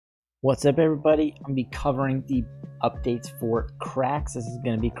What's up, everybody? I'm going to be covering the updates for cracks. This is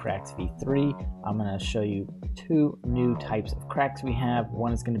going to be cracks v3. I'm going to show you two new types of cracks we have.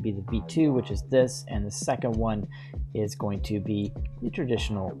 One is going to be the v2, which is this, and the second one is going to be the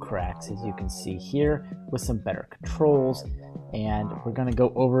traditional cracks, as you can see here, with some better controls. And we're going to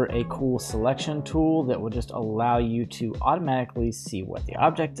go over a cool selection tool that will just allow you to automatically see what the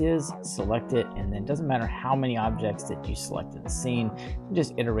object is, select it, and then it doesn't matter how many objects that you select in the scene, you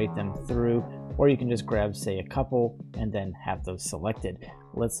just iterate them through, or you can just grab, say, a couple and then have those selected.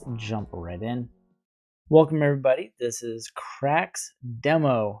 Let's jump right in. Welcome, everybody. This is Cracks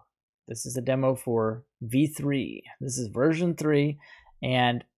Demo. This is a demo for v3. This is version 3,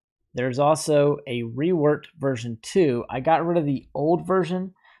 and there's also a reworked version 2. I got rid of the old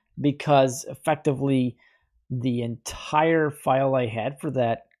version because effectively the entire file I had for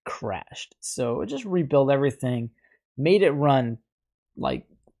that crashed. So it just rebuilt everything, made it run like,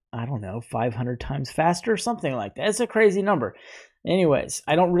 I don't know, 500 times faster, something like that. It's a crazy number. Anyways,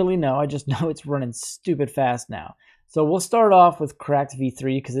 I don't really know. I just know it's running stupid fast now. So we'll start off with Cracks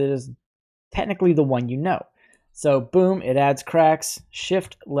v3 because it is technically the one you know. So boom, it adds cracks.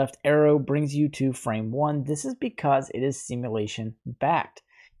 Shift left arrow brings you to frame 1. This is because it is simulation backed.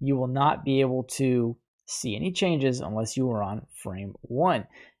 You will not be able to see any changes unless you are on frame 1.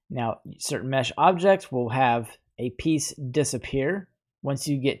 Now, certain mesh objects will have a piece disappear once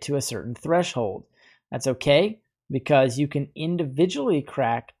you get to a certain threshold. That's okay because you can individually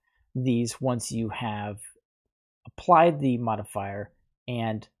crack these once you have applied the modifier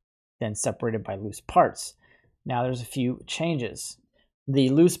and then separated by loose parts. Now there's a few changes. The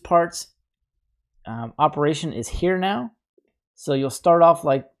loose parts operation is here now. So you'll start off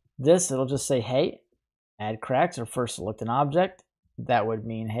like this. It'll just say, hey, add cracks, or first select an object. That would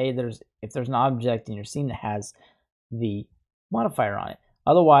mean, hey, if there's an object in your scene that has the modifier on it.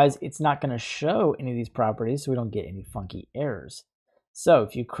 Otherwise, it's not going to show any of these properties, so we don't get any funky errors. So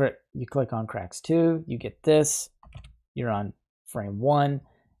if you click on cracks 2, you get this. You're on frame 1.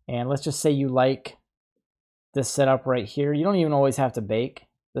 And let's just say you like this setup right here. You don't even always have to bake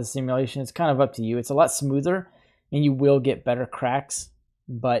the simulation. It's kind of up to you. It's a lot smoother and you will get better cracks,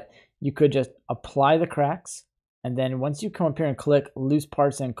 but you could just apply the cracks. And then once you come up here and click loose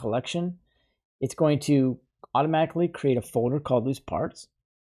parts and collection, it's going to automatically create a folder called loose parts.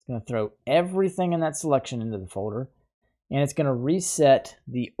 It's going to throw everything in that selection into the folder, and it's going to reset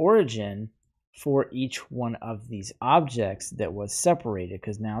the origin for each one of these objects that was separated,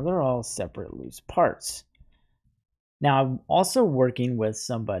 because now they're all separate loose parts. Now, I'm also working with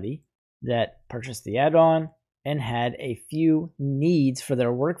somebody that purchased the add-on and had a few needs for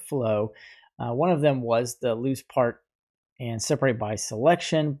their workflow. One of them was the loose part and separate by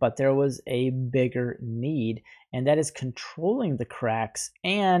selection, but there was a bigger need, and that is controlling the cracks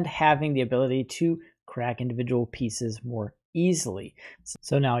and having the ability to crack individual pieces more easily.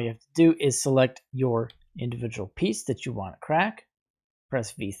 So now all you have to do is select your individual piece that you want to crack,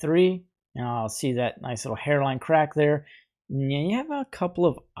 press V3, and I'll see that nice little hairline crack there. And you have a couple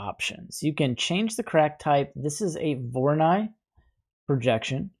of options. You can change the crack type. This is a Voronoi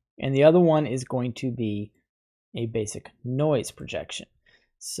projection, and the other one is going to be a basic noise projection.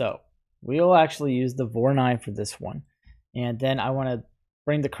 So we'll actually use the Voronoi for this one. And then I want to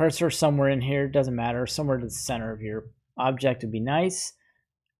bring the cursor somewhere in here. Doesn't matter. Somewhere to the center of your object would be nice.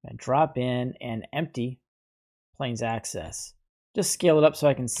 And drop in and empty planes access. Just scale it up so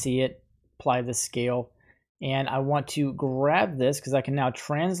I can see it. Apply the scale. And I want to grab this because I can now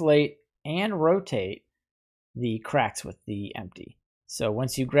translate and rotate the cracks with the empty. So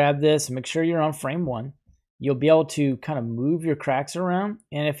once you grab this, make sure you're on frame 1. You'll be able to kind of move your cracks around.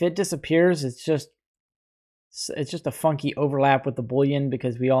 And if it disappears, it's just a funky overlap with the boolean,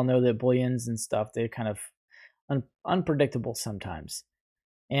 because we all know that booleans and stuff, they're kind of unpredictable sometimes.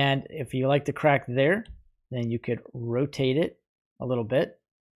 And if you like the crack there, then you could rotate it a little bit.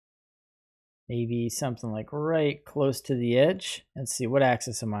 Maybe something like right close to the edge. Let's see, what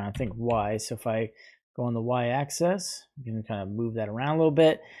axis am I on? I think Y. So if I go on the Y axis, you can kind of move that around a little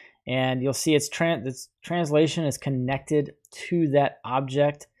bit. And you'll see its translation is connected to that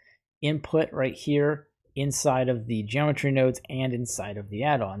object input right here inside of the geometry nodes and inside of the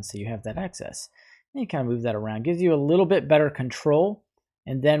add-on. So you have that access. And you kind of move that around. Gives you a little bit better control.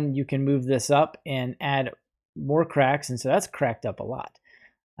 And then you can move this up and add more cracks. And so that's cracked up a lot.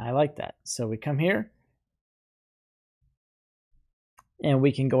 I like that. So we come here. And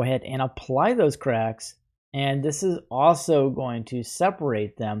we can go ahead and apply those cracks. And this is also going to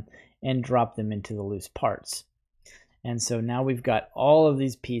separate them and drop them into the loose parts. And so now we've got all of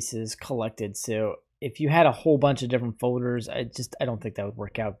these pieces collected. So if you had a whole bunch of different folders, I don't think that would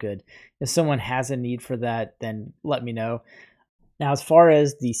work out good. If someone has a need for that, then let me know. Now, as far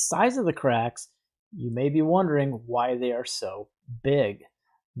as the size of the cracks, you may be wondering why they are so big.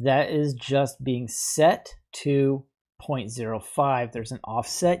 That is just being set to 0.05. There's an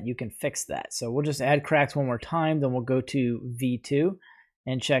offset. You can fix that. So we'll just add cracks one more time. Then we'll go to V2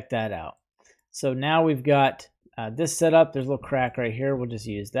 and check that out. So now we've got this set up. There's a little crack right here. We'll just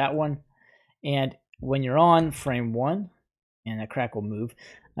use that one. And when you're on frame 1, and that crack will move,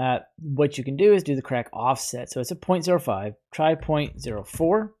 what you can do is do the crack offset. So it's a 0.05. Try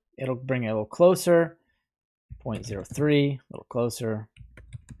 0.04. It'll bring it a little closer. 0.03, a little closer.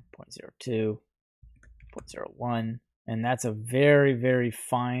 0.02, 0.01, and that's a very, very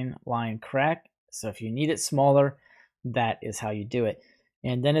fine line crack. So if you need it smaller, that is how you do it.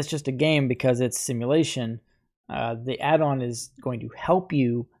 And then it's just a game because it's simulation. The add-on is going to help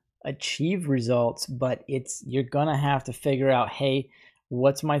you achieve results, but you're gonna have to figure out, hey,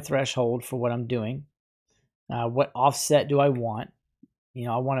 what's my threshold for what I'm doing? What offset do I want? You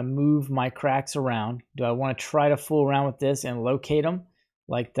know, I want to move my cracks around. Do I want to try to fool around with this and locate them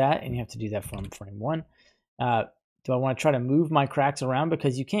like that? And you have to do that from frame 1. Do I want to try to move my cracks around?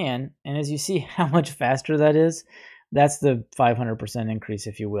 Because you can. And as you see how much faster that is, that's the 500% increase,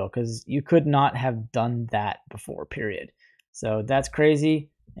 if you will, because you could not have done that before, period. So that's crazy,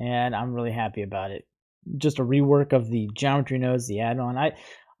 and I'm really happy about it. Just a rework of the geometry nodes, the add-on.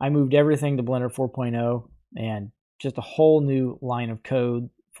 I moved everything to Blender 4.0 and just a whole new line of code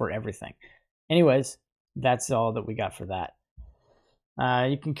for everything. Anyways, that's all that we got for that.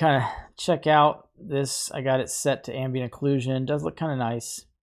 You can kind of check out this. I got it set to ambient occlusion. Does look kind of nice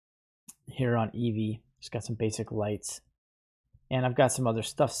here on Eevee. Just got some basic lights. And I've got some other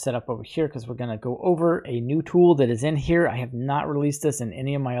stuff set up over here because we're going to go over a new tool that is in here. I have not released this in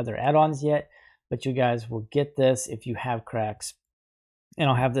any of my other add-ons yet, but you guys will get this if you have cracks. And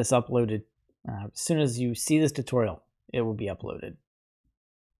I'll have this uploaded. As soon as you see this tutorial, it will be uploaded.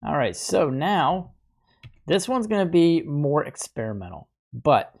 All right, so now this one's going to be more experimental,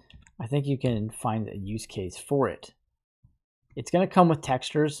 but I think you can find a use case for it. It's going to come with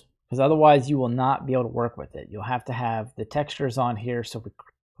textures because otherwise you will not be able to work with it. You'll have to have the textures on here. So if we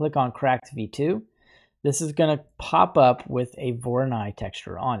click on Cracked V2, this is going to pop up with a Voronoi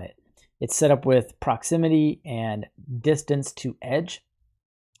texture on it. It's set up with proximity and distance to edge.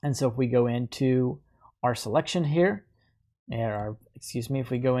 And so if we go into our selection here,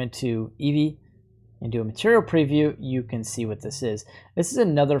 if we go into Eevee and do a material preview, you can see what this is. This is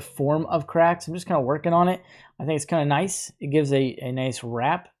another form of cracks. I'm just kind of working on it. I think it's kind of nice. It gives a nice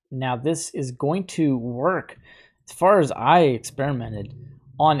wrap. Now this is going to work, as far as I experimented,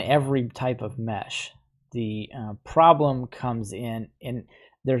 on every type of mesh. The problem comes in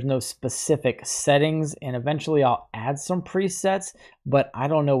there's no specific settings, and eventually I'll add some presets, but I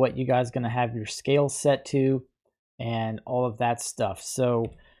don't know what you guys are going to have your scale set to and all of that stuff.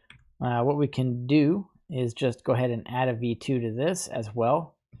 So what we can do is just go ahead and add a V2 to this as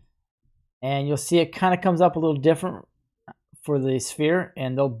well. And you'll see it kind of comes up a little different for the sphere,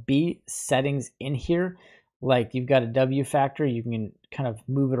 and there'll be settings in here. Like you've got a W factor, you can kind of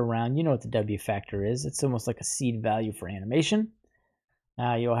move it around. You know what the W factor is. It's almost like a seed value for animation.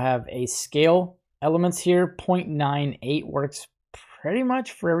 You'll have a scale elements here. 0.98 works pretty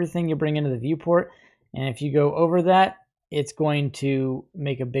much for everything you bring into the viewport. And if you go over that, it's going to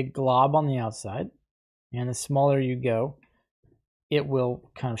make a big glob on the outside. And the smaller you go, it will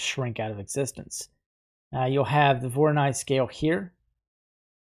kind of shrink out of existence. You'll have the Voronoi scale here.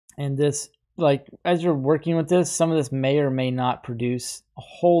 And this, like, as you're working with this, some of this may or may not produce a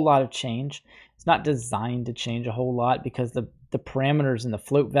whole lot of change. It's not designed to change a whole lot because the parameters and the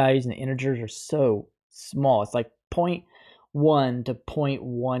float values and the integers are so small. It's like 0.1 to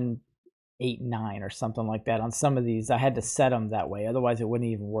 0.189 or something like that. On some of these, I had to set them that way. Otherwise, it wouldn't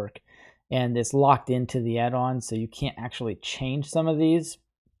even work. And it's locked into the add-on, so you can't actually change some of these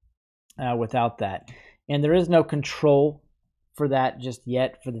without that. And there is no control for that just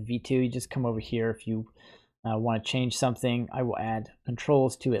yet for the V2. You just come over here if you want to change something. I will add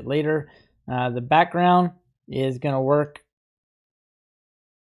controls to it later. The background is going to work.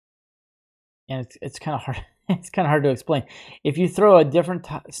 And it's kind of hard. It's kind of hard to explain. If you throw a different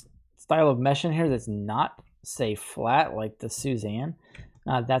style of mesh in here that's not, say, flat like the Suzanne,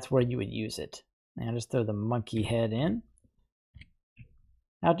 that's where you would use it. And just throw the monkey head in.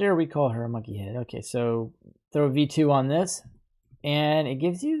 How dare we call her a monkey head? Okay, so throw a V2 on this, and it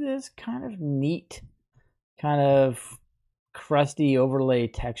gives you this kind of neat, kind of crusty overlay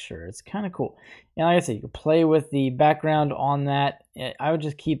texture. It's kind of cool. And like I said, you can play with the background on that. I would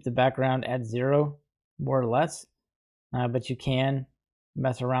just keep the background at 0 more or less, but you can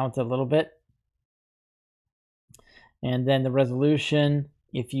mess around with it a little bit. And then the resolution,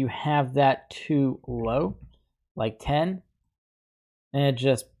 if you have that too low, like 10, and it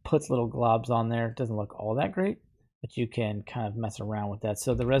just puts little globs on there. It doesn't look all that great, but you can kind of mess around with that.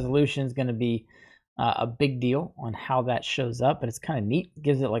 So the resolution is going to be a big deal on how that shows up, but it's kind of neat. It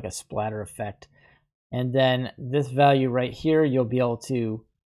gives it like a splatter effect. And then this value right here, you'll be able to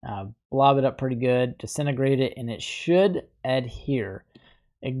blob it up pretty good, disintegrate it, and it should adhere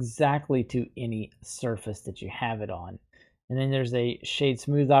exactly to any surface that you have it on. And then there's a shade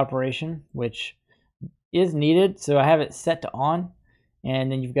smooth operation, which is needed. So I have it set to on.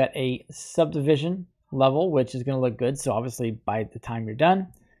 And then you've got a subdivision level, which is going to look good. So obviously by the time you're done,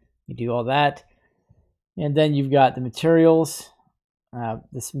 you do all that. And then you've got the materials,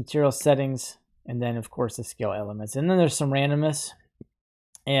 this material settings, and then of course the scale elements. And then there's some randomness.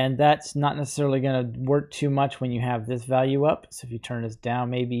 And that's not necessarily going to work too much when you have this value up. So if you turn this down,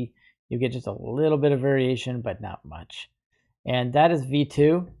 maybe you get just a little bit of variation, but not much. And that is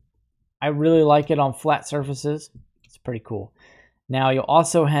V2. I really like it on flat surfaces. It's pretty cool. Now you'll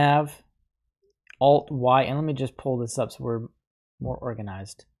also have Alt-Y, and let me just pull this up so we're more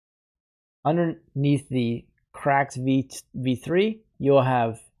organized. Underneath the Cracks V3, you'll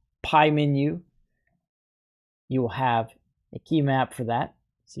have Pi menu. You will have a key map for that,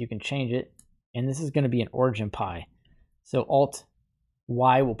 so you can change it. And this is going to be an origin Pi. So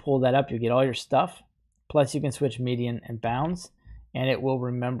Alt-Y will pull that up. You'll get all your stuff. Plus you can switch median and bounds, and it will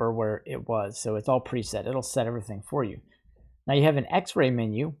remember where it was. So it's all preset. It'll set everything for you. Now you have an X-ray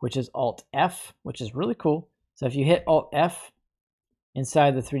menu, which is Alt-F, which is really cool. So if you hit Alt-F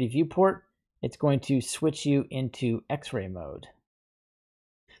inside the 3D viewport, it's going to switch you into X-ray mode.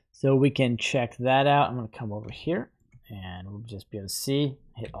 So we can check that out. I'm going to come over here and we'll just be able to see,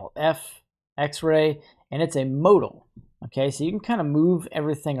 hit Alt-F, X-ray, and it's a modal. Okay, so you can kind of move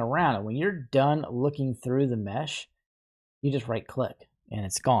everything around. And when you're done looking through the mesh, you just right click and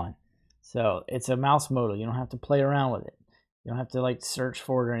it's gone. So it's a mouse modal. You don't have to play around with it. You don't have to like search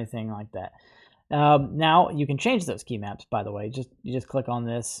for it or anything like that. Now you can change those key maps, by the way. You just click on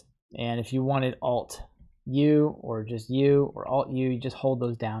this, and if you wanted Alt-U or just U or Alt-U, you just hold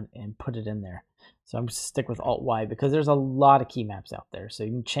those down and put it in there. So I'm going to stick with Alt-Y because there's a lot of key maps out there. So you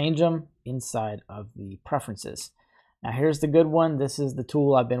can change them inside of the preferences. Now here's the good one. This is the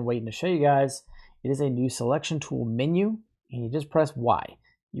tool I've been waiting to show you guys. It is a new selection tool menu, and you just press Y.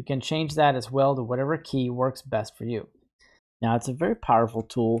 You can change that as well to whatever key works best for you. Now it's a very powerful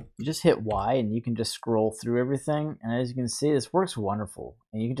tool. You just hit Y and you can just scroll through everything. And as you can see, this works wonderful.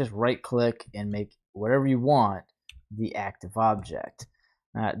 And you can just right click and make whatever you want the active object.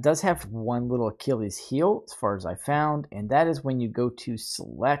 It does have one little Achilles heel as far as I found, and that is when you go to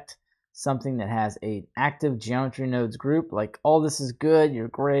select something that has an active geometry nodes group, like all this is good, you're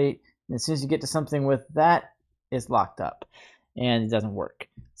great. And as soon as you get to something with that, it's locked up and it doesn't work.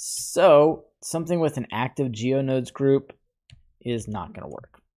 So something with an active geonodes group is not going to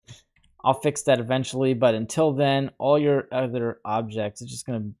work. I'll fix that eventually, but until then, all your other objects, it's just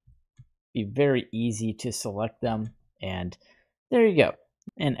going to be very easy to select them, and there you go.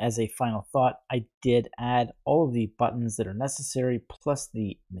 And as a final thought, I did add all of the buttons that are necessary plus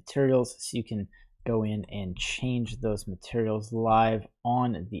the materials, so you can go in and change those materials live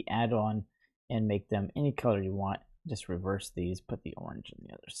on the add-on and make them any color you want. Just reverse these, put the orange on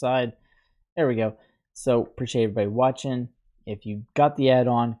the other side. There we go. So appreciate everybody watching. If you got the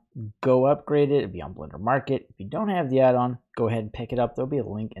add-on, go upgrade it. It'll be on Blender Market. If you don't have the add-on, go ahead and pick it up. There'll be a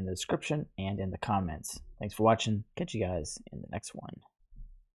link in the description and in the comments. Thanks for watching. Catch you guys in the next one.